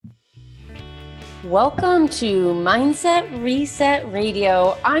Welcome to Mindset Reset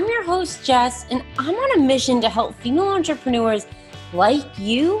Radio. I'm your host, Jess, and I'm on a mission to help female entrepreneurs like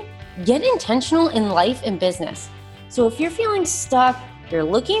you get intentional in life and business. So if you're feeling stuck, you're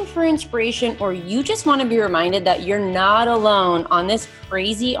looking for inspiration, or you just want to be reminded that you're not alone on this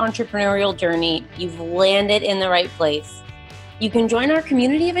crazy entrepreneurial journey, you've landed in the right place. You can join our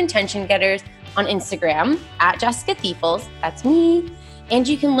community of intention getters on Instagram at Jessica Thiefels, that's me. And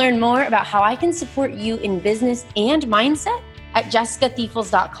you can learn more about how I can support you in business and mindset at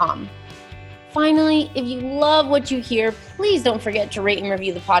jessicathiefels.com. Finally, if you love what you hear, please don't forget to rate and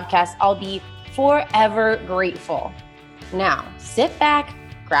review the podcast. I'll be forever grateful. Now, sit back,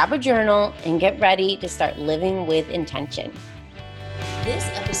 grab a journal, and get ready to start living with intention. This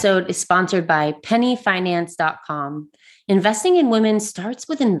episode is sponsored by pennyfinance.com. Investing in women starts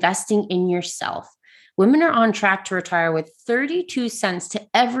with investing in yourself. Women are on track to retire with 32 cents to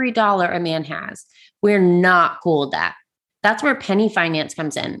every dollar a man has. We're not cool with that. That's where Penny Finance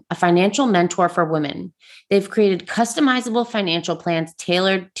comes in, a financial mentor for women. They've created customizable financial plans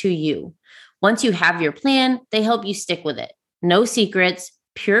tailored to you. Once you have your plan, they help you stick with it. No secrets,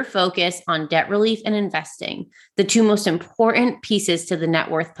 pure focus on debt relief and investing, the two most important pieces to the net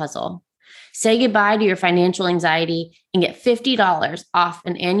worth puzzle. Say goodbye to your financial anxiety and get $50 off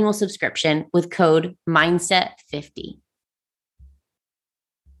an annual subscription with code MINDSET50.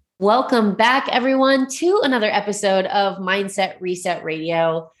 Welcome back, everyone, to another episode of Mindset Reset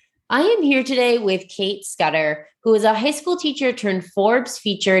Radio. I am here today with Kate Scudder, who is a high school teacher turned Forbes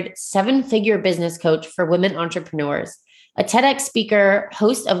featured 7-figure business coach for women entrepreneurs, a TEDx speaker,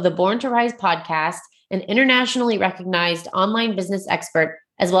 host of the Born to Rise podcast, an internationally recognized online business expert,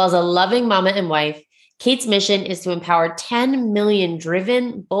 as well as a loving mama and wife. Kate's mission is to empower 10 million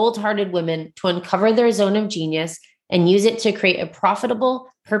driven, bold-hearted women to uncover their zone of genius and use it to create a profitable,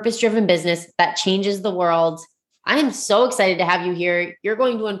 purpose-driven business that changes the world. I am so excited to have you here. You're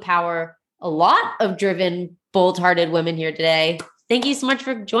going to empower a lot of driven, bold-hearted women here today. Thank you so much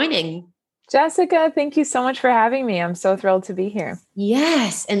for joining. Jessica, thank you so much for having me. I'm so thrilled to be here.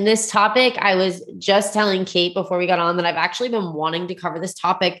 Yes. And this topic, I was just telling Kate before we got on that I've actually been wanting to cover this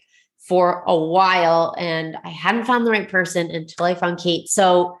topic for a while, and I hadn't found the right person until I found Kate.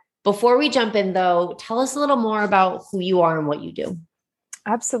 So before we jump in, though, tell us a little more about who you are and what you do.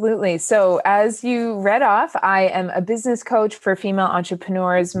 Absolutely. So as you read off, I am a business coach for female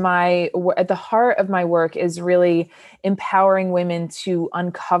entrepreneurs. At the heart of my work is really empowering women to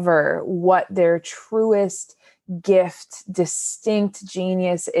uncover what their truest gift, distinct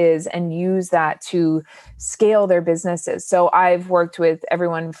genius is, and use that to scale their businesses. So I've worked with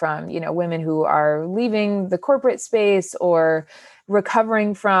everyone from, women who are leaving the corporate space or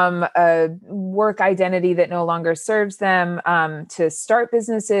recovering from a work identity that no longer serves them, to start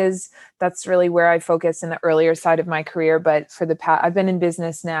businesses. That's really where I focus in the earlier side of my career. But for the past, I've been in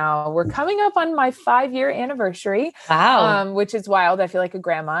business now. We're coming up on my 5-year anniversary. Wow. Which is wild. I feel like a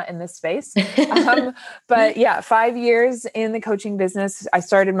grandma in this space. But yeah, 5 years in the coaching business. I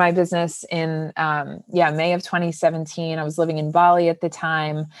started my business in, May of 2017. I was living in Bali at the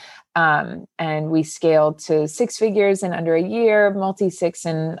time. And we scaled to 6 figures in under a year, multi-6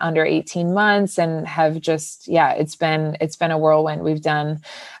 in under 18 months, and have just, it's been a whirlwind. We've done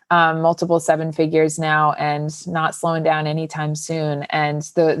multiple 7 figures now and not slowing down anytime soon. And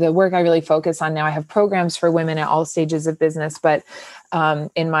the work I really focus on now, I have programs for women at all stages of business, but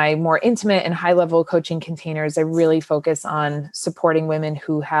in my more intimate and high-level coaching containers, I really focus on supporting women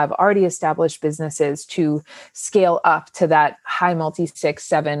who have already established businesses to scale up to that high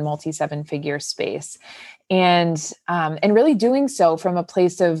multi-7-figure space. And really doing so from a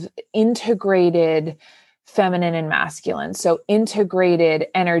place of integrated feminine and masculine. So integrated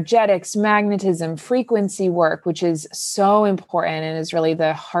energetics, magnetism, frequency work, which is so important and is really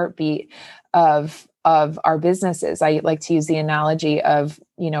the heartbeat of our businesses. I like to use the analogy of,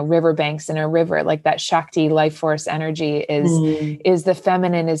 riverbanks in a river, like that Shakti life force energy is the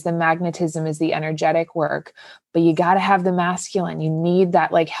feminine, is the magnetism, is the energetic work, but you got to have the masculine. You need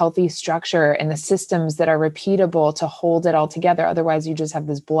that like healthy structure and the systems that are repeatable to hold it all together. Otherwise you just have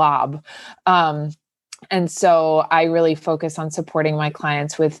this blob. And so I really focus on supporting my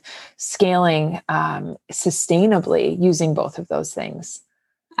clients with scaling sustainably using both of those things.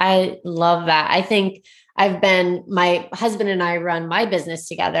 I love that. I think my husband and I run my business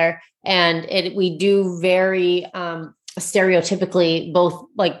together, and we do very stereotypically both,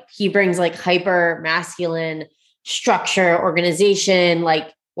 like he brings like hyper masculine structure, organization,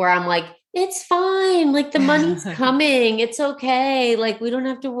 like where I'm like, it's fine. Like the money's coming. It's okay. Like we don't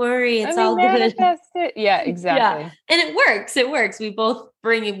have to worry. It's all good. Manifest it. Yeah, exactly. Yeah. And it works. We both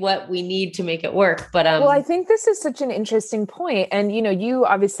bringing what we need to make it work. But well, I think this is such an interesting point. And, you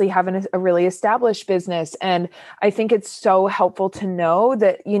obviously have a really established business. And I think it's so helpful to know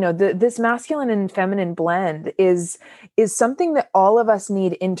that, this masculine and feminine blend is something that all of us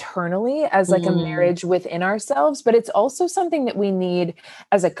need internally as like a marriage within ourselves, but it's also something that we need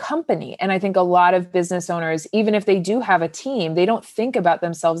as a company. And I think a lot of business owners, even if they do have a team, they don't think about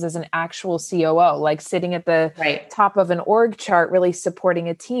themselves as an actual COO, like sitting at the top of an org chart, really supporting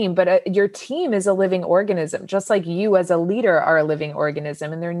a team. But your team is a living organism, just like you as a leader are a living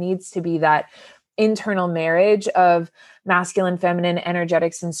organism. And there needs to be that internal marriage of masculine, feminine,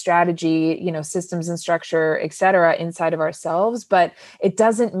 energetics and strategy, systems and structure, et cetera, inside of ourselves. But it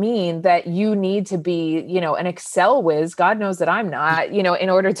doesn't mean that you need to be, an Excel whiz. God knows that I'm not, in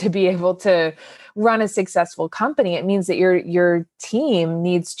order to be able to run a successful company. It means that your team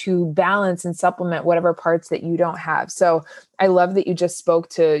needs to balance and supplement whatever parts that you don't have. So I love that you just spoke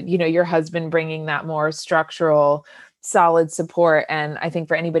to, your husband bringing that more structural, solid support. And I think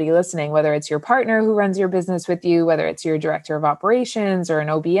for anybody listening, whether it's your partner who runs your business with you, whether it's your director of operations or an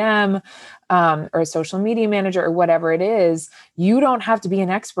OBM, or a social media manager or whatever it is, you don't have to be an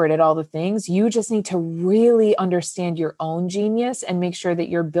expert at all the things. You just need to really understand your own genius and make sure that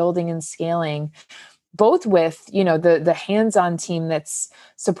you're building and scaling both with, the hands-on team that's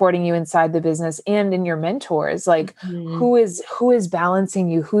supporting you inside the business and in your mentors, like who is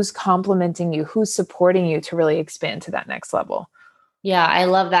balancing you, who's complementing you, who's supporting you to really expand to that next level. Yeah, I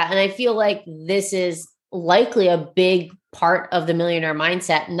love that. And I feel like this is likely a big part of the millionaire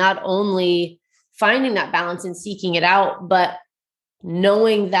mindset, not only finding that balance and seeking it out, but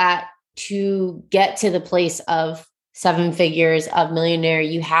knowing that to get to the place of 7 figures of millionaire,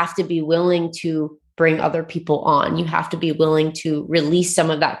 you have to be willing to bring other people on. You have to be willing to release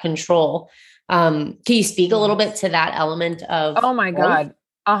some of that control. Can you speak a little bit to that element of? Oh my God,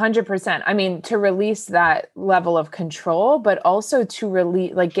 100%. I mean, to release that level of control, but also to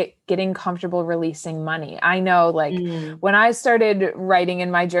release, like getting comfortable releasing money. I know, like when I started writing in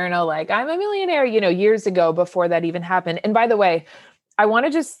my journal, like I'm a millionaire, years ago before that even happened. And by the way, I want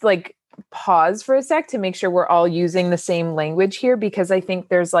to just like pause for a sec to make sure we're all using the same language here, because I think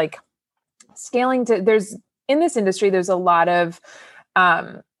there's like in this industry, there's a lot of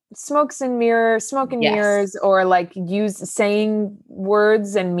smoke and mirrors, or like saying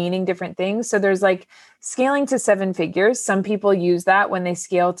words and meaning different things. So there's like scaling to 7 figures. Some people use that when they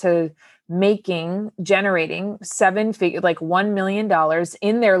scale to generating 7 figures, like $1 million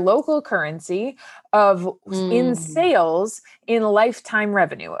in their local currency in sales in lifetime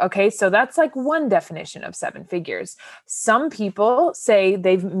revenue. Okay. So that's like one definition of 7 figures. Some people say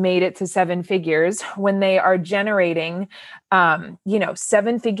they've made it to 7 figures when they are generating,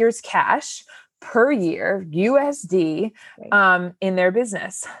 7 figures cash per year, USD, in their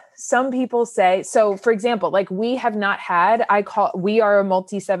business. Some people say, so for example, like we are a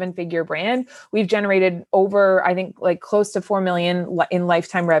multi 7-figure brand. We've generated over, I think like close to 4 million in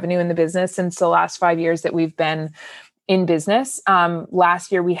lifetime revenue in the business since the last 5 years that we've been in business.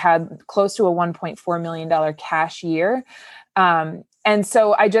 Last year we had close to a $1.4 million cash year. And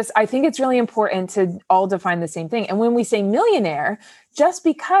so I think it's really important to all define the same thing. And when we say millionaire, just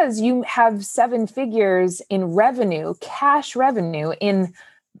because you have 7 figures in revenue, cash revenue in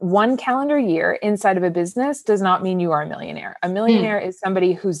one calendar year inside of a business does not mean you are a millionaire. A millionaire is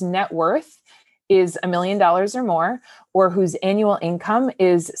somebody whose net worth is $1 million or more, or whose annual income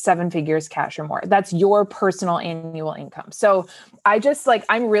is 7 figures cash or more. That's your personal annual income. So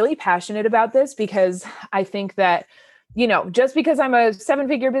I'm really passionate about this, because I think that, just because I'm a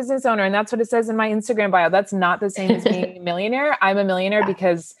 7-figure business owner and that's what it says in my Instagram bio, that's not the same as being a millionaire. I'm a millionaire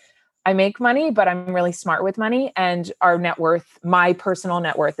because I make money, but I'm really smart with money, and our net worth, my personal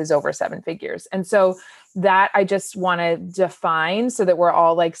net worth, is over 7 figures. And so that I just want to define so that we're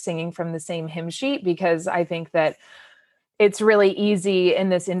all like singing from the same hymn sheet, because I think that it's really easy in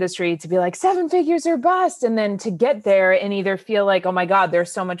this industry to be like 7 figures or bust. And then to get there and either feel like, oh my God,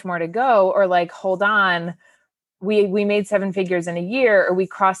 there's so much more to go, or like, hold on, we made 7 figures in a year, or we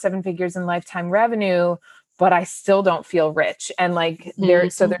crossed 7 figures in lifetime revenue, but I still don't feel rich. And like there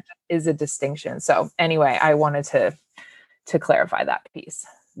is a distinction. So anyway, I wanted to clarify that piece.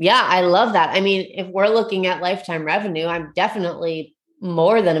 Yeah, I love that. I mean, if we're looking at lifetime revenue, I'm definitely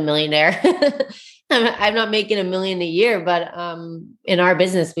more than a millionaire. I'm not making $1 million a year, but in our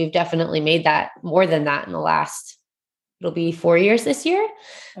business, we've definitely made that more than that in the last, it'll be 4 years this year.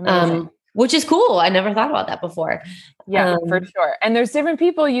 Which is cool. I never thought about that before. Yeah, for sure. And there's different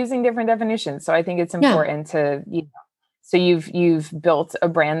people using different definitions. So I think it's important to So you've built a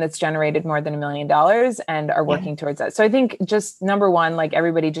brand that's generated more than $1 million and are working towards that. So I think just number one, like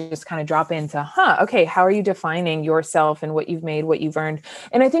everybody just kind of drop into, okay, how are you defining yourself and what you've made, what you've earned?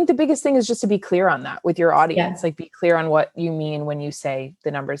 And I think the biggest thing is just to be clear on that with your audience, like be clear on what you mean when you say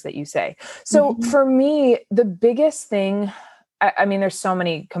the numbers that you say. So for me, the biggest thing, I mean, there's so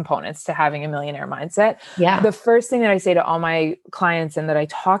many components to having a millionaire mindset. Yeah. The first thing that I say to all my clients and that I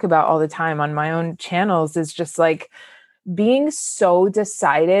talk about all the time on my own channels is just like, being so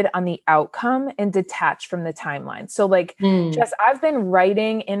decided on the outcome and detached from the timeline. So like, Jess, I've been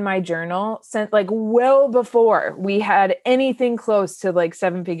writing in my journal since like well before we had anything close to like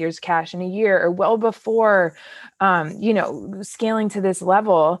 7 figures cash in a year, or well before, scaling to this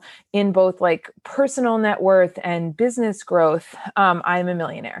level in both like personal net worth and business growth. I'm a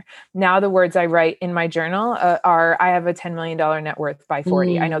millionaire. Now the words I write in my journal are, I have a $10 million net worth by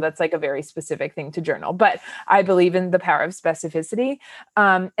 40. I know that's like a very specific thing to journal, but I believe in the power of specificity.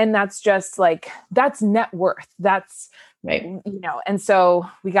 And that's just like, that's net worth. That's right. And so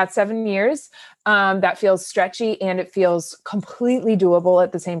we got 7 years. That feels stretchy and it feels completely doable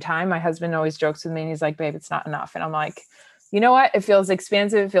at the same time. My husband always jokes with me and he's like, babe, it's not enough. And I'm like, you know what? It feels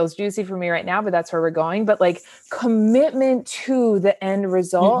expansive. It feels juicy for me right now, but that's where we're going. But like commitment to the end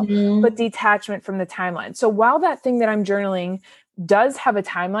result, but detachment from the timeline. So while that thing that I'm journaling does have a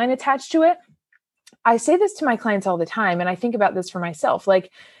timeline attached to it, I say this to my clients all the time. And I think about this for myself.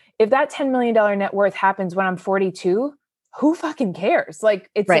 Like if that $10 million net worth happens when I'm 42, who fucking cares? Like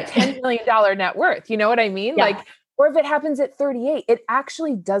it's a $10 million net worth. You know what I mean? Yeah. Like, or if it happens at 38, it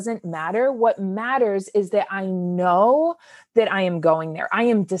actually doesn't matter. What matters is that I know that I am going there. I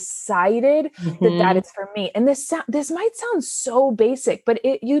am decided that is for me. And this might sound so basic, but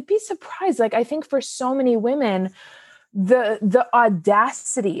you'd be surprised. Like I think for so many women, the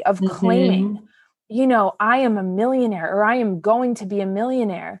audacity of claiming, I am a millionaire or I am going to be a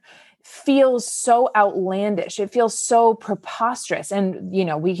millionaire feels so outlandish. It feels so preposterous. And,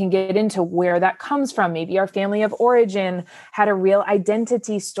 we can get into where that comes from. Maybe our family of origin had a real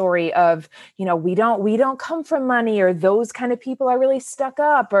identity story of, we don't come from money, or those kind of people are really stuck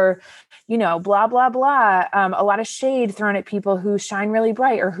up, or, blah, blah, blah. A lot of shade thrown at people who shine really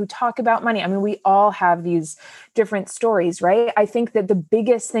bright or who talk about money. I mean, we all have these different stories, right? I think that the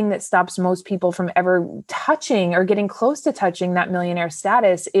biggest thing that stops most people from ever touching or getting close to touching that millionaire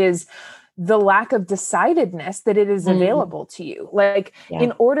status is the lack of decidedness that it is available to you. Like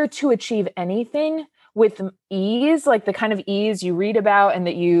in order to achieve anything with ease, like the kind of ease you read about and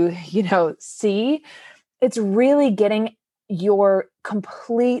that you see, it's really getting your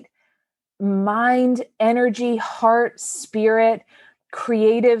complete mind, energy, heart, spirit,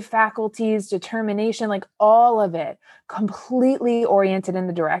 creative faculties, determination, like all of it completely oriented in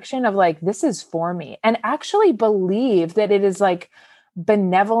the direction of like, this is for me, and actually believe that it is like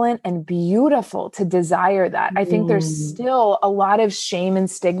benevolent and beautiful to desire that. I think there's still a lot of shame and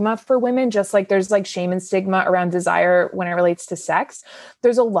stigma for women, just like there's like shame and stigma around desire when it relates to sex.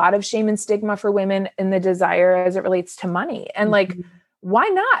 There's a lot of shame and stigma for women in the desire as it relates to money. And like, why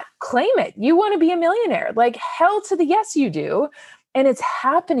not claim it? You want to be a millionaire, like hell to the yes, you do. And it's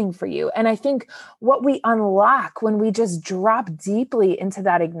happening for you. And I think what we unlock when we just drop deeply into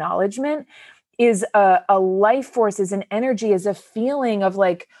that acknowledgement is a life force, is an energy, is a feeling of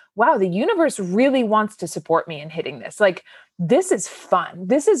like, wow, the universe really wants to support me in hitting this. Like, this is fun.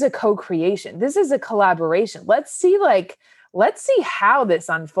 This is a co-creation. This is a collaboration. Let's see how this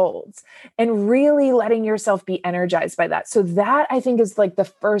unfolds, and really letting yourself be energized by that. So that I think is like the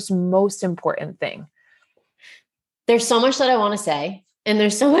first most important thing. There's so much that I want to say, and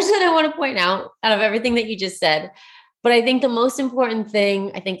there's so much that I want to point out of everything that you just said. But I think the most important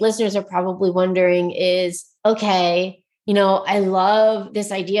thing, I think listeners are probably wondering is, okay, I love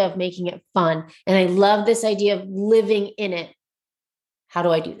this idea of making it fun, and I love this idea of living in it. How do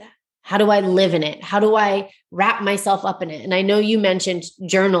I do that? How do I live in it? How do I wrap myself up in it? And I know you mentioned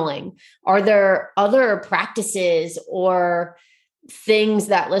journaling. Are there other practices or things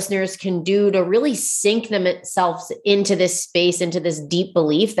that listeners can do to really sink themselves into this space, into this deep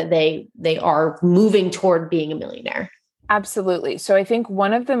belief that they are moving toward being a millionaire? Absolutely. So I think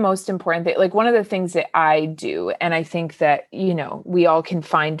one of the most important things, like one of the things that I do, and I think that, we all can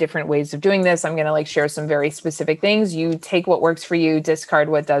find different ways of doing this. I'm going to share some very specific things. You take what works for you, discard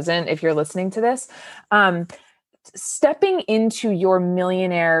what doesn't, if you're listening to this. Stepping into your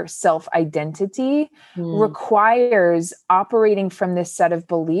millionaire self-identity requires operating from this set of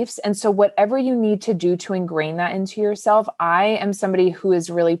beliefs. And so whatever you need to do to ingrain that into yourself, I am somebody who is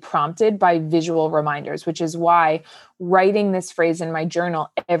really prompted by visual reminders, which is why writing this phrase in my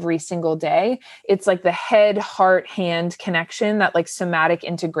journal every single day. It's like the head, heart, hand connection, that like somatic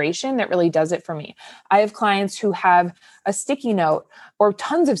integration that really does it for me. I have clients who have a sticky note or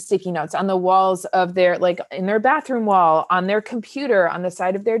tons of sticky notes on the walls of their, like in their bathroom wall, on their computer, on the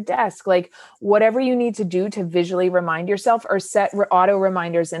side of their desk, like whatever you need to do to visually remind yourself, or set auto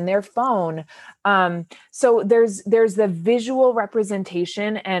reminders in their phone. So there's the visual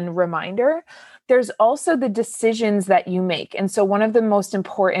representation and reminder. There's also the decisions that you make. And so one of the most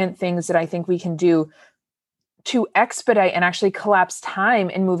important things that I think we can do to expedite and actually collapse time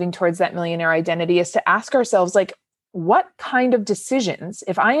in moving towards that millionaire identity is to ask ourselves, like, what kind of decisions,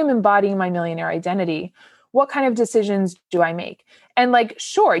 if I am embodying my millionaire identity, what kind of decisions do I make? And like,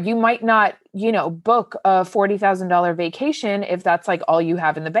 sure, you might not, book a $40,000 vacation if that's like all you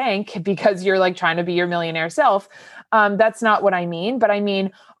have in the bank because you're like trying to be your millionaire self. That's not what I mean. But I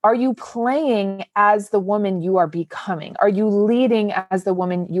mean, are you playing as the woman you are becoming? Are you leading as the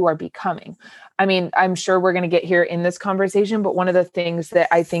woman you are becoming? I mean, I'm sure we're going to get here in this conversation, but one of the things that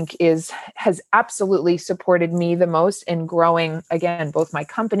I think has absolutely supported me the most in growing, again, both my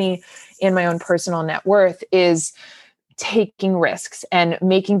company and my own personal net worth is taking risks and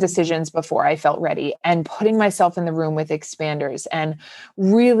making decisions before I felt ready, and putting myself in the room with expanders, and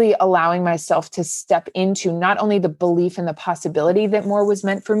really allowing myself to step into not only the belief and the possibility that more was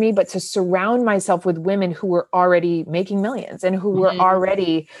meant for me, but to surround myself with women who were already making millions and who were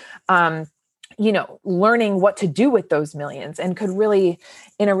already, learning what to do with those millions, and could really,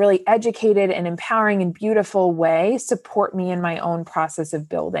 in a really educated and empowering and beautiful way, support me in my own process of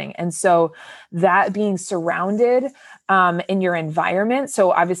building. And so that being surrounded in your environment.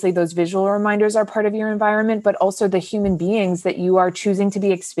 So obviously those visual reminders are part of your environment, but also the human beings that you are choosing to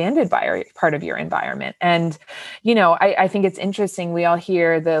be expanded by are part of your environment. And, I think it's interesting. We all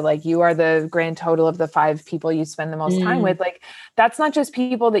hear you are the grand total of the 5 people you spend the most time with. Like, that's not just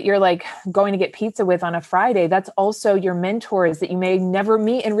people that you're like going to get pizza with on a Friday. That's also your mentors that you may never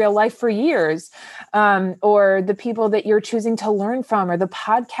meet in real life for years, or the people that you're choosing to learn from, or the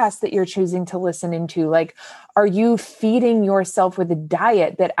podcasts that you're choosing to listen into. Like, are you feeding yourself with a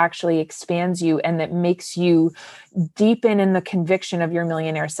diet that actually expands you and that makes you deepen in the conviction of your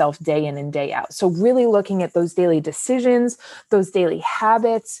millionaire self day in and day out? So really looking at those daily decisions, those daily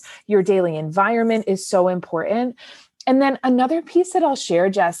habits, your daily environment is so important. And then another piece that I'll share,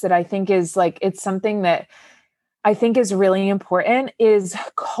 Jess, that I think is it's something that I think is really important, is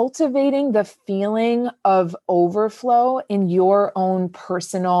cultivating the feeling of overflow in your own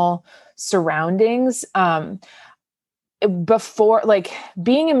personal surroundings. Before,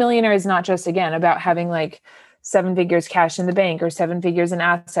 being a millionaire is not just, again, about having 7 figures cash in the bank or 7 figures in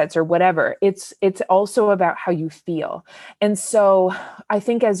assets or whatever. It's also about how you feel. And so I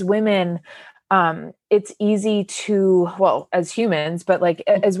think as women, it's easy to, as humans, but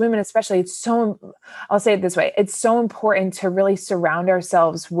as women, especially, I'll say it this way. It's so important to really surround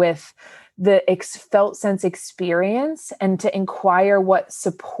ourselves with the felt sense experience, and to inquire what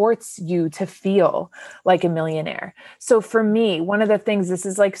supports you to feel like a millionaire. So for me, one of the things, this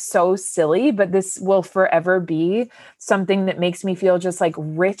is so silly, but this will forever be something that makes me feel just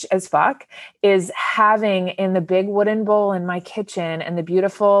rich as fuck, is having in the big wooden bowl in my kitchen, and the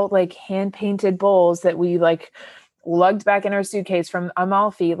beautiful hand painted bowls that we lugged back in our suitcase from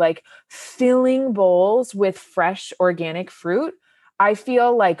Amalfi, filling bowls with fresh organic fruit. I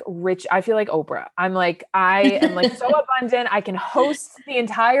feel rich. I feel like Oprah. I am so abundant. I can host the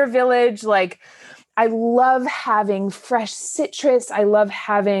entire village. I love having fresh citrus. I love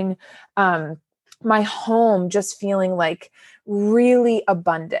having my home just feeling really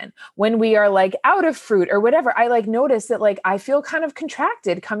abundant. When we are out of fruit or whatever, I notice that I feel kind of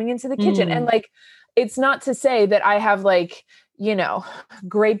contracted coming into the kitchen. And it's not to say that I have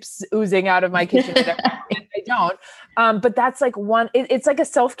grapes oozing out of my kitchen. I don't. But that's it's a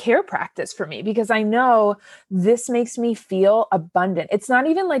self-care practice for me, because I know this makes me feel abundant. It's not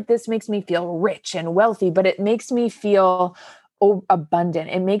even this makes me feel rich and wealthy, but it makes me feel abundant.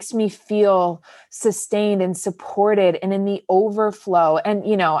 It makes me feel sustained and supported and in the overflow. And,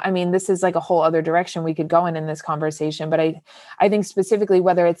 this is a whole other direction we could go in this conversation, but I think specifically,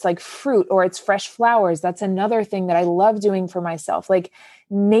 whether it's fruit or it's fresh flowers, that's another thing that I love doing for myself.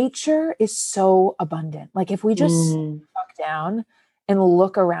 Nature is so abundant. If we just walk down and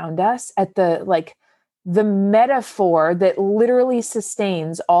look around us at the metaphor that literally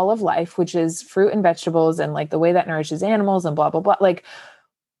sustains all of life, which is fruit and vegetables, and the way that nourishes animals and blah, blah, blah.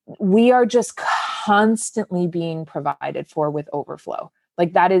 We are just constantly being provided for with overflow.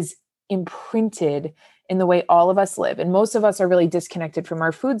 That is imprinted in the way all of us live. And most of us are really disconnected from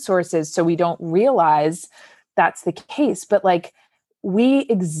our food sources. So we don't realize that's the case. But like, we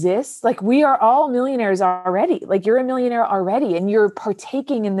exist, like we are all millionaires already. Like you're a millionaire already, and you're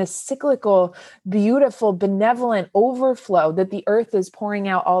partaking in this cyclical, beautiful, benevolent overflow that the earth is pouring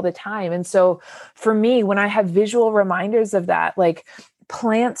out all the time. And so for me, when I have visual reminders of that, like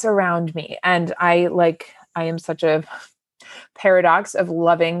plants around me, and I am such a paradox of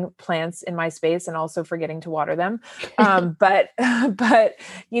loving plants in my space and also forgetting to water them. But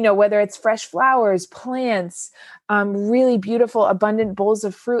whether it's fresh flowers, plants, really beautiful, abundant bowls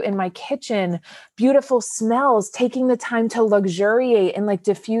of fruit in my kitchen, beautiful smells, taking the time to luxuriate and like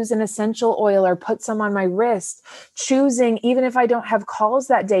diffuse an essential oil or put some on my wrist, choosing, even if I don't have calls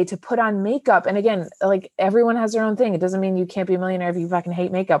that day, to put on makeup. And again, like everyone has their own thing. It doesn't mean you can't be a millionaire if you fucking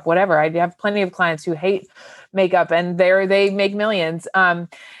hate makeup, whatever. I have plenty of clients who hate makeup and they make millions.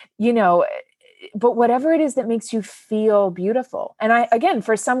 But whatever it is that makes you feel beautiful. And again,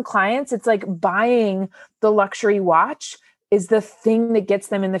 for some clients, it's like buying the luxury watch is the thing that gets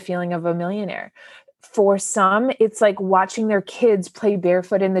them in the feeling of a millionaire. For some, it's like watching their kids play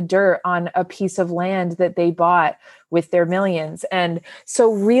barefoot in the dirt on a piece of land that they bought with their millions. And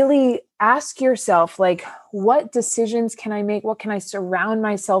so really ask yourself, like, what decisions can I make? What can I surround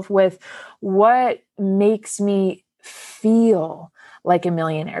myself with? What makes me feel like a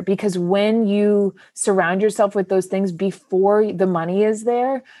millionaire? Because when you surround yourself with those things before the money is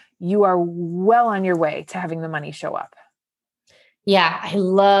there, you are well on your way to having the money show up. Yeah, I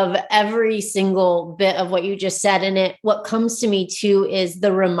love every single bit of what you just said. And what comes to me too is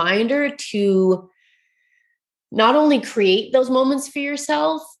the reminder to not only create those moments for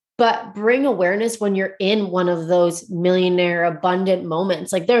yourself, but bring awareness when you're in one of those millionaire abundant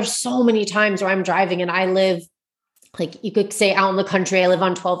moments. Like there's so many times where I'm driving and I live, like you could say, out in the country. I live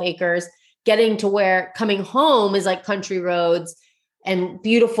on 12 acres, getting to where coming home is like country roads and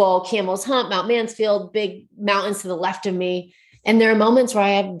beautiful Camel's Hump, Mount Mansfield, big mountains to the left of me. And there are moments where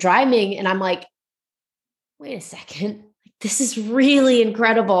I am driving and I'm like, wait a second, this is really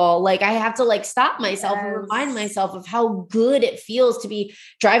incredible. Like I have to like stop myself and remind myself of how good it feels to be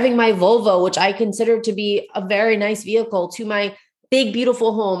driving my Volvo, which I consider to be a very nice vehicle, to my big,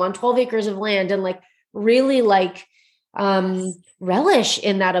 beautiful home on 12 acres of land, and like really like relish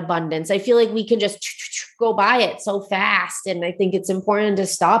in that abundance. I feel like we can just go by it so fast. And I think it's important to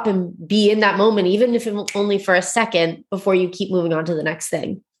stop and be in that moment, even if it's only for a second, before you keep moving on to the next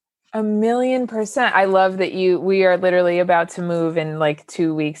thing. 1,000,000%. I love that we are literally about to move in like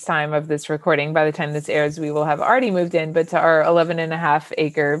 2 weeks time of this recording. By the time this airs, we will have already moved in, but to our 11.5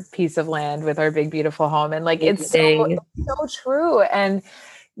 acre piece of land with our big, beautiful home. And like, it's so true. And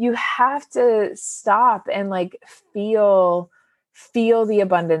you have to stop and like feel the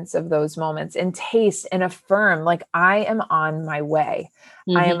abundance of those moments and taste and affirm, like, I am on my way.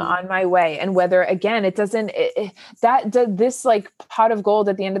 Mm-hmm. I am on my way. And whether, again, this like pot of gold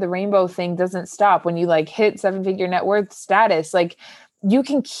at the end of the rainbow thing doesn't stop when you like hit 7-figure net worth status. Like you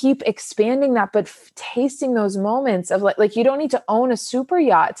can keep expanding that, but tasting those moments of like you don't need to own a super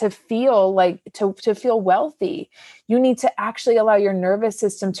yacht to feel like to feel wealthy. You need to actually allow your nervous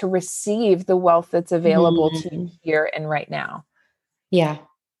system to receive the wealth that's available to you here and right now. Yeah.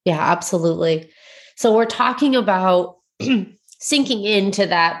 Yeah, absolutely. So we're talking about sinking into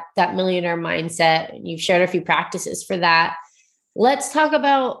that millionaire mindset. You've shared a few practices for that. Let's talk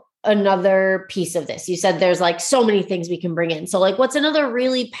about another piece of this. You said there's like so many things we can bring in. So like, what's another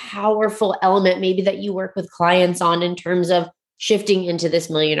really powerful element maybe that you work with clients on in terms of shifting into this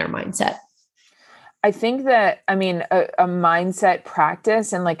millionaire mindset? I think that, a mindset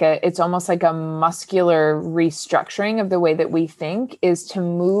practice and it's almost like a muscular restructuring of the way that we think is to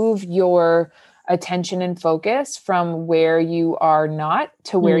move your attention and focus from where you are not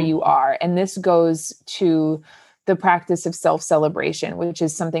to where you are. And this goes to the practice of self-celebration, which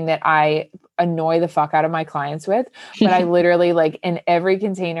is something that I annoy the fuck out of my clients with. But I literally like in every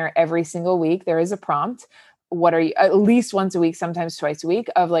container, every single week, there is a prompt. What are you, at least once a week, sometimes twice a week,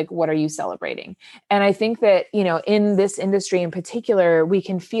 of like, what are you celebrating? And I think that, in this industry in particular, we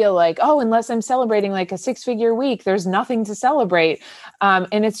can feel like, oh, unless I'm celebrating like a 6-figure week, there's nothing to celebrate.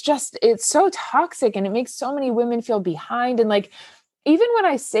 And it's so toxic, and it makes so many women feel behind. And like, even when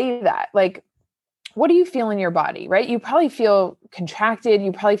I say that, like, what do you feel in your body, right? You probably feel contracted.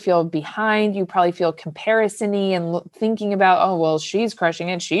 You probably feel behind. You probably feel comparison-y and thinking about, oh, well, she's crushing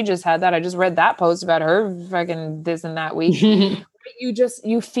it. She just had that. I just read that post about her fucking this and that week.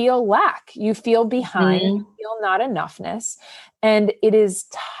 You feel lack. You feel behind. You feel not enoughness. And it is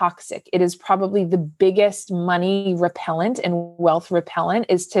toxic. It is probably the biggest money repellent and wealth repellent,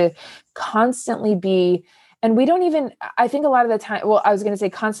 is to constantly be And we don't even, I think a lot of the time, well, I was going to say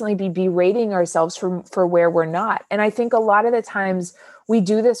constantly be berating ourselves for where we're not. And I think a lot of the times we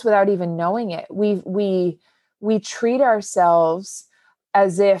do this without even knowing it. We treat ourselves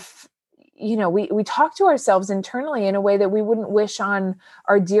as if, we talk to ourselves internally in a way that we wouldn't wish on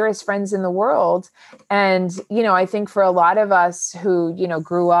our dearest friends in the world. And, I think for a lot of us who,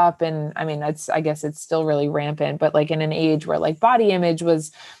 grew up, and I mean, I guess it's still really rampant, but like in an age where like body image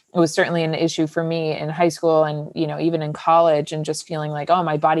was certainly an issue for me in high school and, even in college, and just feeling like, oh,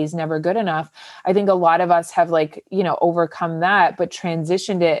 my body's never good enough. I think a lot of us have like, overcome that, but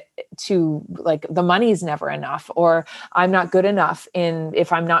transitioned it to like, the money's never enough, or I'm not good enough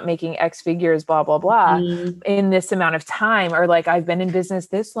if I'm not making X figures, blah, blah, blah, in this amount of time, or like, I've been in business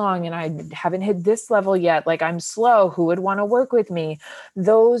this long and I haven't hit this level yet. Like, I'm slow. Who would want to work with me?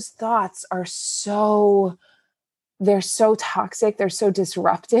 Those thoughts are they're so toxic, they're so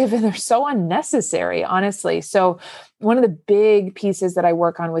disruptive, and they're so unnecessary, honestly. So one of the big pieces that I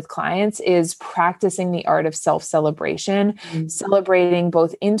work on with clients is practicing the art of self-celebration, celebrating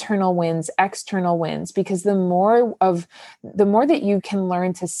both internal wins, external wins, because the more that you can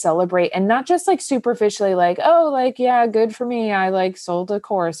learn to celebrate, and not just like superficially, like, oh, like, yeah, good for me, I like sold a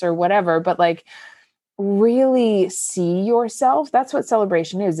course or whatever, but like, really see yourself. That's what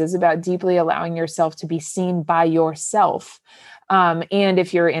celebration is about deeply allowing yourself to be seen by yourself. And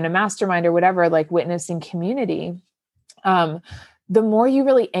if you're in a mastermind or whatever, like witnessing community, the more you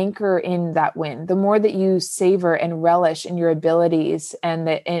really anchor in that win, the more that you savor and relish in your abilities and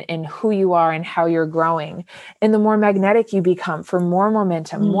in who you are and how you're growing, and the more magnetic you become for more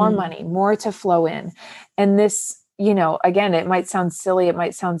momentum, more money, more to flow in. And this, again, it might sound silly, it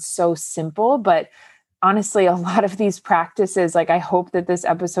might sound so simple, but honestly, a lot of these practices, like I hope that this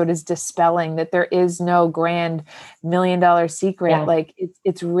episode is dispelling that there is no grand $1 million secret. Yeah. Like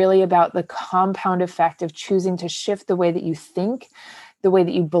it's really about the compound effect of choosing to shift the way that you think, the way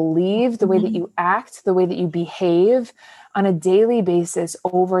that you believe, the way that you act, the way that you behave on a daily basis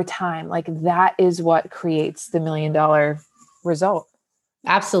over time. Like that is what creates the $1 million result.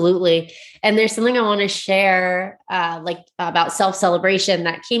 Absolutely. And there's something I want to share, about self-celebration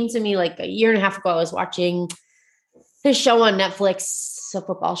that came to me like a year and a half ago. I was watching this show on Netflix, a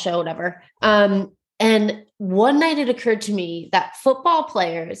football show, whatever. And one night it occurred to me that football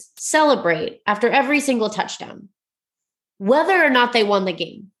players celebrate after every single touchdown, whether or not they won the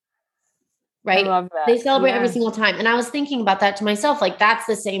game. Right. I love that. They celebrate every single time. And I was thinking about that to myself, like that's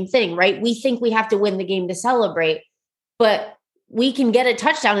the same thing, right? We think we have to win the game to celebrate, but we can get a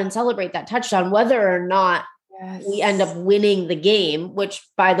touchdown and celebrate that touchdown, whether or not we end up winning the game, which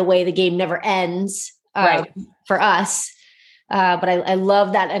by the way, the game never ends for us. But I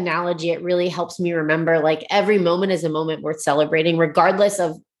love that analogy. It really helps me remember like every moment is a moment worth celebrating, regardless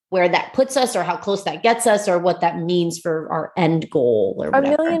of where that puts us or how close that gets us or what that means for our end goal or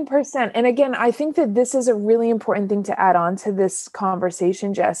whatever. 1,000,000%. And again, I think that this is a really important thing to add on to this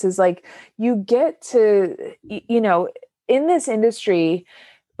conversation, Jess, is like you get to, in this industry,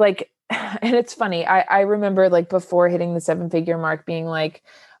 like, and it's funny, I remember like before hitting the 7-figure mark being like,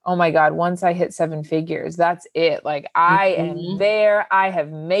 oh my God, once I hit 7 figures, that's it. Like I am there. I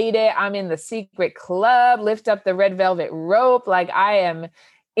have made it. I'm in the secret club, lift up the red velvet rope. Like I am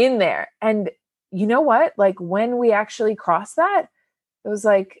in there. And you know what? Like when we actually crossed that, it was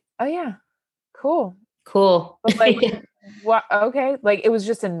like, oh yeah, cool. But like, what? Okay. Like it was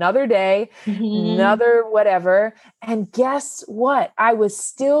just another day, another whatever. And guess what? I was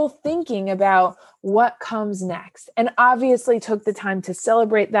still thinking about what comes next, and obviously took the time to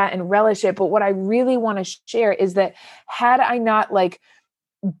celebrate that and relish it. But what I really want to share is that had I not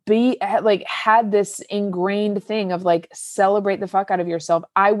had this ingrained thing of like, celebrate the fuck out of yourself,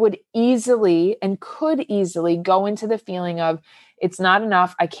 I would easily and could easily go into the feeling of it's not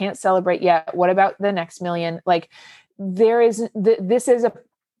enough. I can't celebrate yet. What about the next million? Like this is a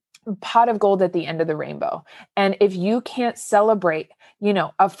pot of gold at the end of the rainbow. And if you can't celebrate,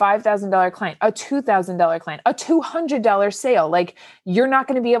 a $5,000 client, a $2,000 client, a $200 sale, like you're not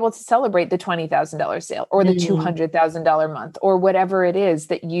going to be able to celebrate the $20,000 sale or the $200,000 month or whatever it is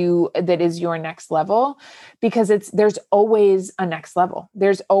that is your next level, because there's always a next level.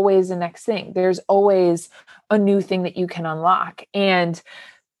 There's always a next thing. There's always a new thing that you can unlock. And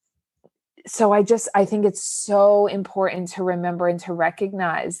so I think it's so important to remember and to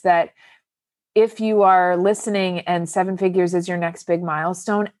recognize that if you are listening and 7 figures is your next big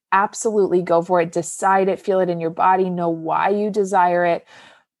milestone, absolutely go for it. Decide it, feel it in your body, know why you desire it,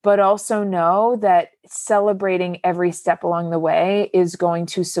 but also know that celebrating every step along the way is going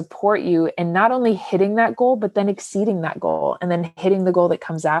to support you in not only hitting that goal, but then exceeding that goal and then hitting the goal that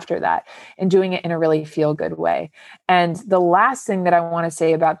comes after that and doing it in a really feel good way. And the last thing that I want to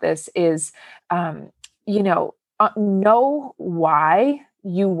say about this is, know why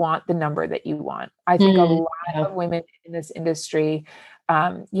you want the number that you want. I think a lot of women in this industry,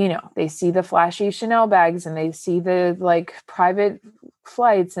 they see the flashy Chanel bags and they see the like private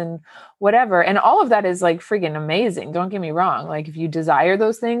flights and whatever. And all of that is like freaking amazing. Don't get me wrong. Like if you desire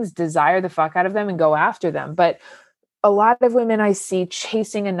those things, desire the fuck out of them and go after them. But a lot of women I see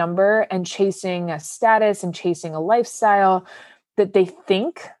chasing a number and chasing a status and chasing a lifestyle that they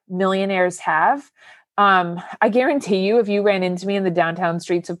think millionaires have. I guarantee you, if you ran into me in the downtown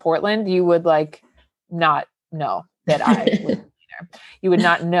streets of Portland, you would like not know that I was a millionaire. You would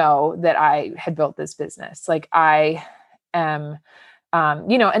not know that I had built this business. Like I am,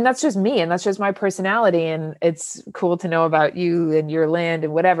 and that's just me and that's just my personality. And it's cool to know about you and your land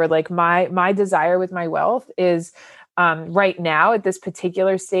and whatever. Like my desire with my wealth is, right now at this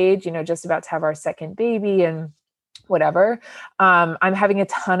particular stage, just about to have our second baby and whatever. I'm having a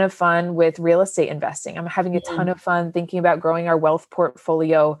ton of fun with real estate investing. I'm having a ton of fun thinking about growing our wealth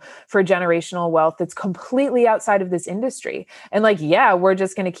portfolio for generational wealth that's completely outside of this industry. And like, yeah, we're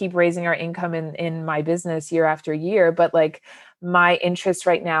just going to keep raising our income in my business year after year. But like my interests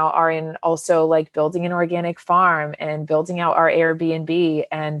right now are in also like building an organic farm and building out our Airbnb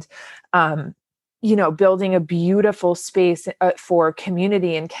and, building a beautiful space for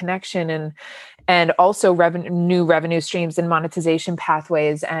community and connection and also new revenue streams and monetization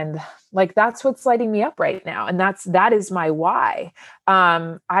pathways. And like, that's what's lighting me up right now. And that is my why.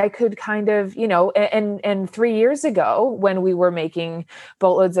 I could kind of, and 3 years ago when we were making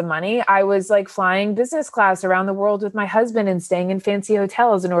boatloads of money, I was like flying business class around the world with my husband and staying in fancy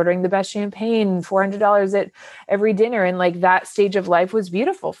hotels and ordering the best champagne, $400 at every dinner. And like that stage of life was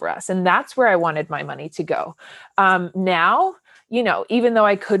beautiful for us. And that's where I wanted my money to go. Now, even though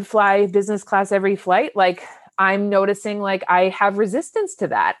I could fly business class every flight, like I'm noticing like I have resistance to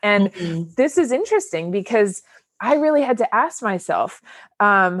that. And this is interesting because I really had to ask myself,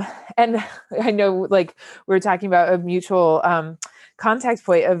 and I know like we were talking about a mutual contact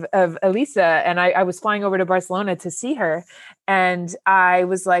point of Elisa, and I was flying over to Barcelona to see her. And I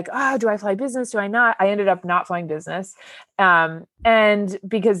was like, do I fly business? Do I not? I ended up not flying business. And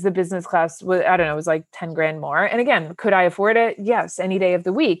because the business class was, I don't know, it was like 10 grand more. And again, could I afford it? Yes. Any day of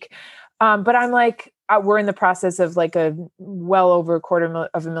the week. But I'm like, we're in the process of like a well over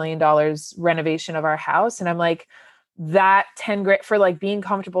 $250,000 renovation of our house. And I'm like, that 10 grand for like being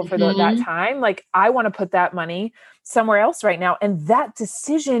comfortable for that time. Like I want to put that money somewhere else right now. And that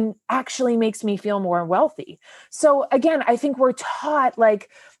decision actually makes me feel more wealthy. So again, I think we're taught like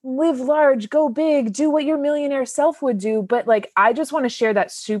live large, go big, do what your millionaire self would do. But like, I just want to share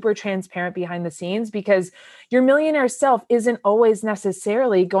that super transparent behind the scenes because your millionaire self isn't always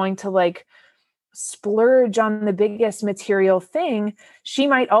necessarily going to like splurge on the biggest material thing. She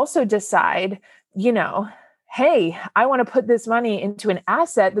might also decide, hey, I want to put this money into an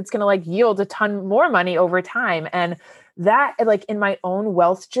asset that's going to like yield a ton more money over time. And that like in my own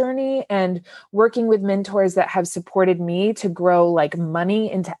wealth journey and working with mentors that have supported me to grow like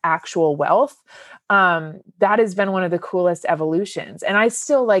money into actual wealth, that has been one of the coolest evolutions. And I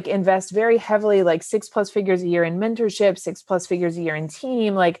still like invest very heavily, like 6+ figures a year in mentorship, 6+ figures a year in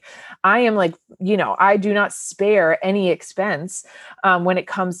team. Like I am like, I do not spare any expense when it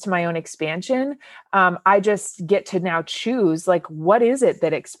comes to my own expansion. I just get to now choose like, what is it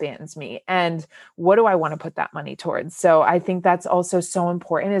that expands me and what do I want to put that money towards? So I think that's also so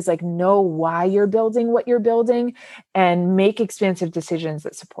important is like, know why you're building what you're building and make expansive decisions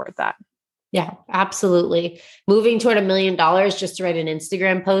that support that. Yeah, absolutely. Moving toward $1 million just to write an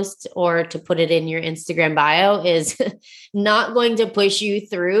Instagram post or to put it in your Instagram bio is not going to push you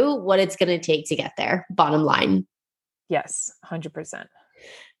through what it's going to take to get there. Bottom line. Yes, 100%.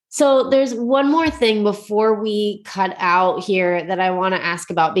 So there's one more thing before we cut out here that I want to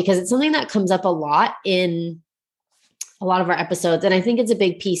ask about because it's something that comes up a lot in a lot of our episodes. And I think it's a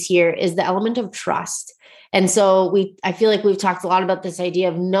big piece here is the element of trust. And so I feel like we've talked a lot about this idea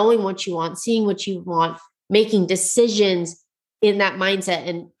of knowing what you want, seeing what you want, making decisions in that mindset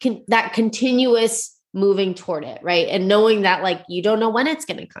and that continuous moving toward it, right? And knowing that like, you don't know when it's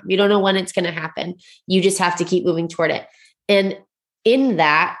going to come. You don't know when it's going to happen. You just have to keep moving toward it. And in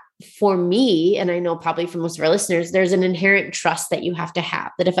that, for me, and I know probably for most of our listeners, there's an inherent trust that you have to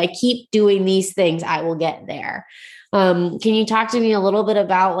have that if I keep doing these things, I will get there. Can you talk to me a little bit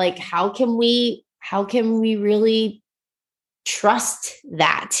about like, how can we really trust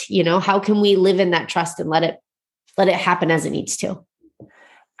that, how can we live in that trust and let it happen as it needs to?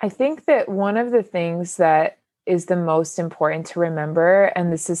 I think that one of the things that is the most important to remember,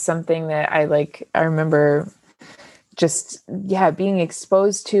 and this is something that I remember just, being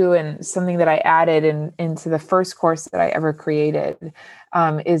exposed to, and something that I added into the first course that I ever created,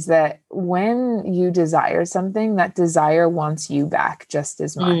 is that when you desire something, that desire wants you back just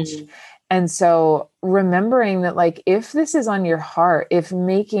as much. And so remembering that, like, if this is on your heart, if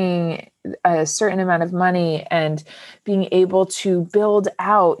making a certain amount of money and being able to build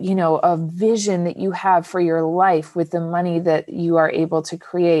out, a vision that you have for your life with the money that you are able to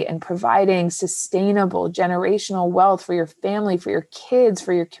create, and providing sustainable generational wealth for your family, for your kids,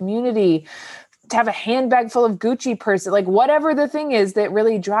 for your community, to have a handbag full of Gucci purses, like whatever the thing is that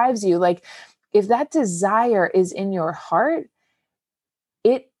really drives you, like if that desire is in your heart,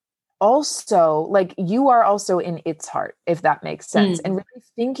 it also, like, you are also in its heart, if that makes sense. And really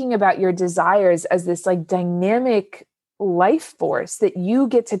thinking about your desires as this like dynamic life force that you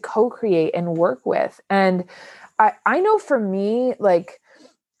get to co-create and work with. And I know for me, like,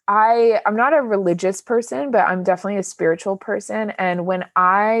 I'm not a religious person, but I'm definitely a spiritual person. And when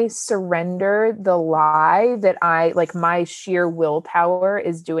I surrender the lie that my sheer willpower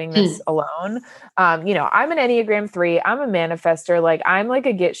is doing this alone, I'm an Enneagram 3, I'm a manifester, like I'm like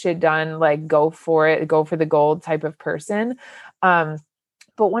a get shit done, like go for it, go for the gold type of person.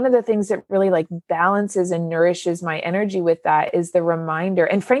 But one of the things that really like balances and nourishes my energy with that is the reminder,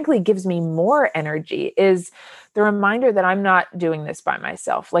 and frankly gives me more energy, is the reminder that I'm not doing this by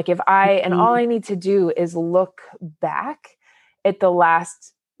myself. Like and all I need to do is look back at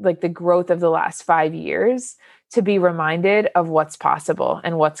the growth of the last 5 years to be reminded of what's possible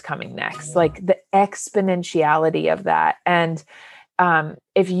and what's coming next, like the exponentiality of that. And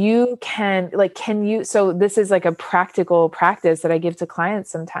if you so this is like a practical practice that I give to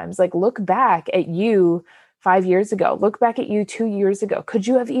clients sometimes, like look back at you 5 years ago, look back at you 2 years ago. Could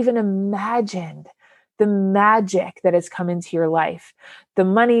you have even imagined the magic that has come into your life, the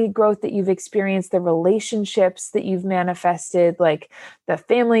money growth that you've experienced, the relationships that you've manifested, like the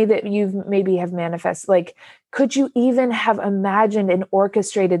family that you've maybe have manifested? Like, could you even have imagined and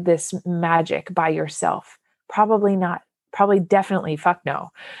orchestrated this magic by yourself? Probably not. Probably definitely fuck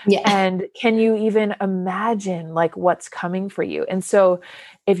no. Yeah. And can you even imagine like what's coming for you? And so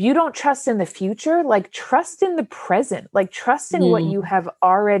if you don't trust in the future, like trust in the present, like trust in what you have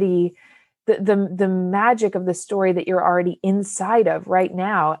already, the magic of the story that you're already inside of right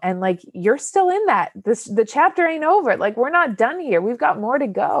now. And like, you're still in that. The chapter ain't over. Like, we're not done here. We've got more to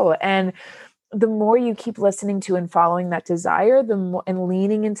go. And the more you keep listening to and following that desire, the more, and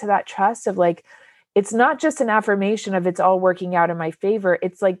leaning into that trust of like, it's not just an affirmation of it's all working out in my favor.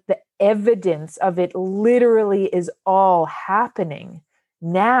 It's like the evidence of it literally is all happening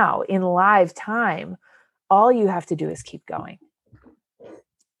now in live time. All you have to do is keep going.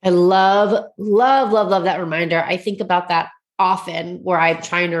 I love, love, love, love that reminder. I think about that often, where I'm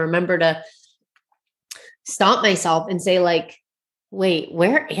trying to remember to stop myself and say like, wait,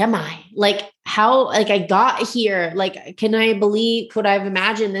 where am I? Like how, like I got here, like, could I have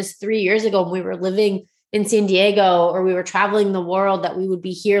imagined this 3 years ago when we were living in San Diego or we were traveling the world that we would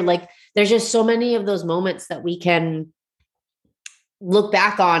be here? Like, there's just so many of those moments that we can look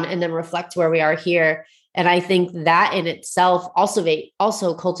back on and then reflect where we are here. And I think that in itself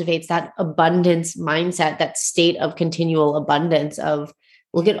also cultivates that abundance mindset, that state of continual abundance of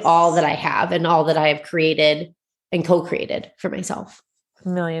look at all that I have and all that I have created and co-created for myself.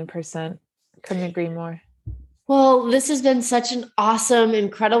 1,000,000%. Couldn't agree more. Well, this has been such an awesome,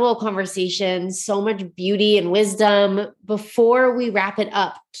 incredible conversation. So much beauty and wisdom. Before we wrap it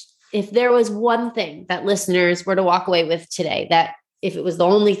up, if there was one thing that listeners were to walk away with today, that if it was the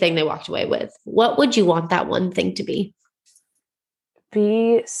only thing they walked away with, what would you want that one thing to be?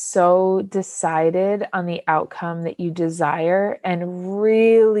 Be so decided on the outcome that you desire and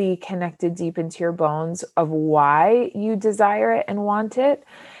really connected deep into your bones of why you desire it and want it,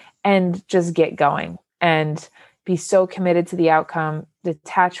 and just get going and be so committed to the outcome,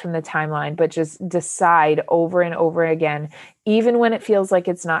 detach from the timeline, but just decide over and over again, even when it feels like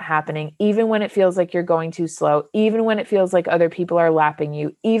it's not happening, even when it feels like you're going too slow, even when it feels like other people are lapping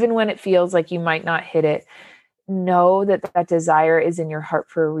you, even when it feels like you might not hit it. Know that that desire is in your heart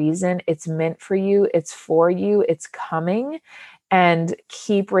for a reason. It's meant for you. It's for you. It's coming, and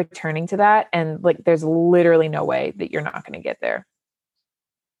keep returning to that. And like, there's literally no way that you're not going to get there.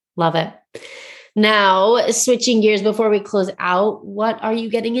 Love it. Now, switching gears before we close out, what are you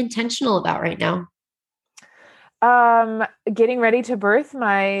getting intentional about right now? Getting ready to birth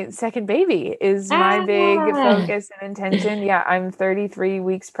my second baby is my big focus and intention. Yeah, I'm 33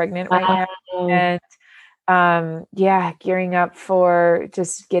 weeks pregnant right now. And yeah, gearing up for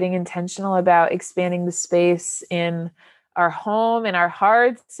just getting intentional about expanding the space in our home and our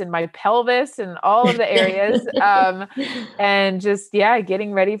hearts and my pelvis and all of the areas. And just, yeah,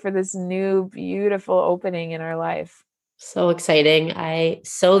 getting ready for this new, beautiful opening in our life. So exciting. I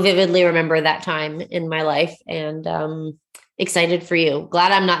so vividly remember that time in my life, and excited for you.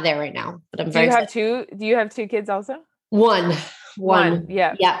 Glad I'm not there right now, but I'm very excited. Do you have two kids also? One.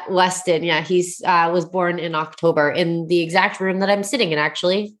 Yeah. Yeah. Weston. Yeah. He's was born in October in the exact room that I'm sitting in,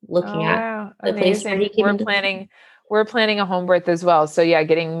 actually looking at the place where he came. We're planning a home birth as well. So yeah,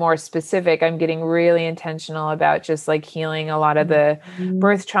 getting more specific, I'm getting really intentional about just like healing a lot of the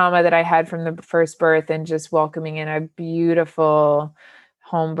birth trauma that I had from the first birth and just welcoming in a beautiful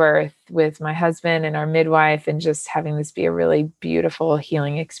home birth with my husband and our midwife and just having this be a really beautiful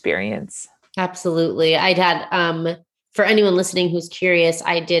healing experience. Absolutely. I'd had, for anyone listening who's curious,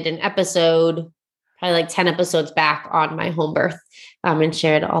 I did an episode, probably like 10 episodes back on my home birth, and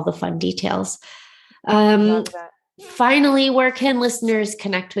shared all the fun details. Love that. Finally, where can listeners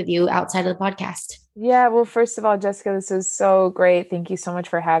connect with you outside of the podcast? Yeah, well, first of all, Jessica, this is so great. Thank you so much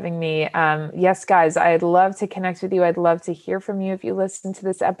for having me. Yes, guys, I'd love to connect with you. I'd love to hear from you if you listen to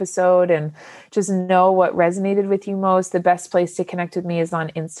this episode and just know what resonated with you most. The best place to connect with me is on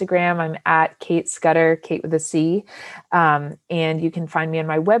Instagram. I'm at Kate Scudder, Kate with a C. And you can find me on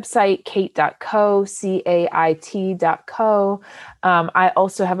my website, kate.co, CAIT.co. I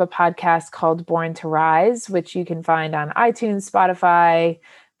also have a podcast called Born to Rise, which you can find on iTunes, Spotify,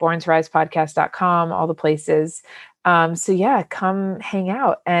 borntorisepodcast.com, all the places. So yeah, come hang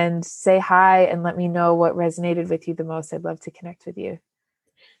out and say hi and let me know what resonated with you the most. I'd love to connect with you.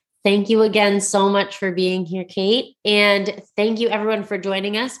 Thank you again so much for being here, Kate. And thank you everyone for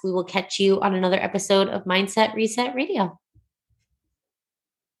joining us. We will catch you on another episode of Mindset Reset Radio.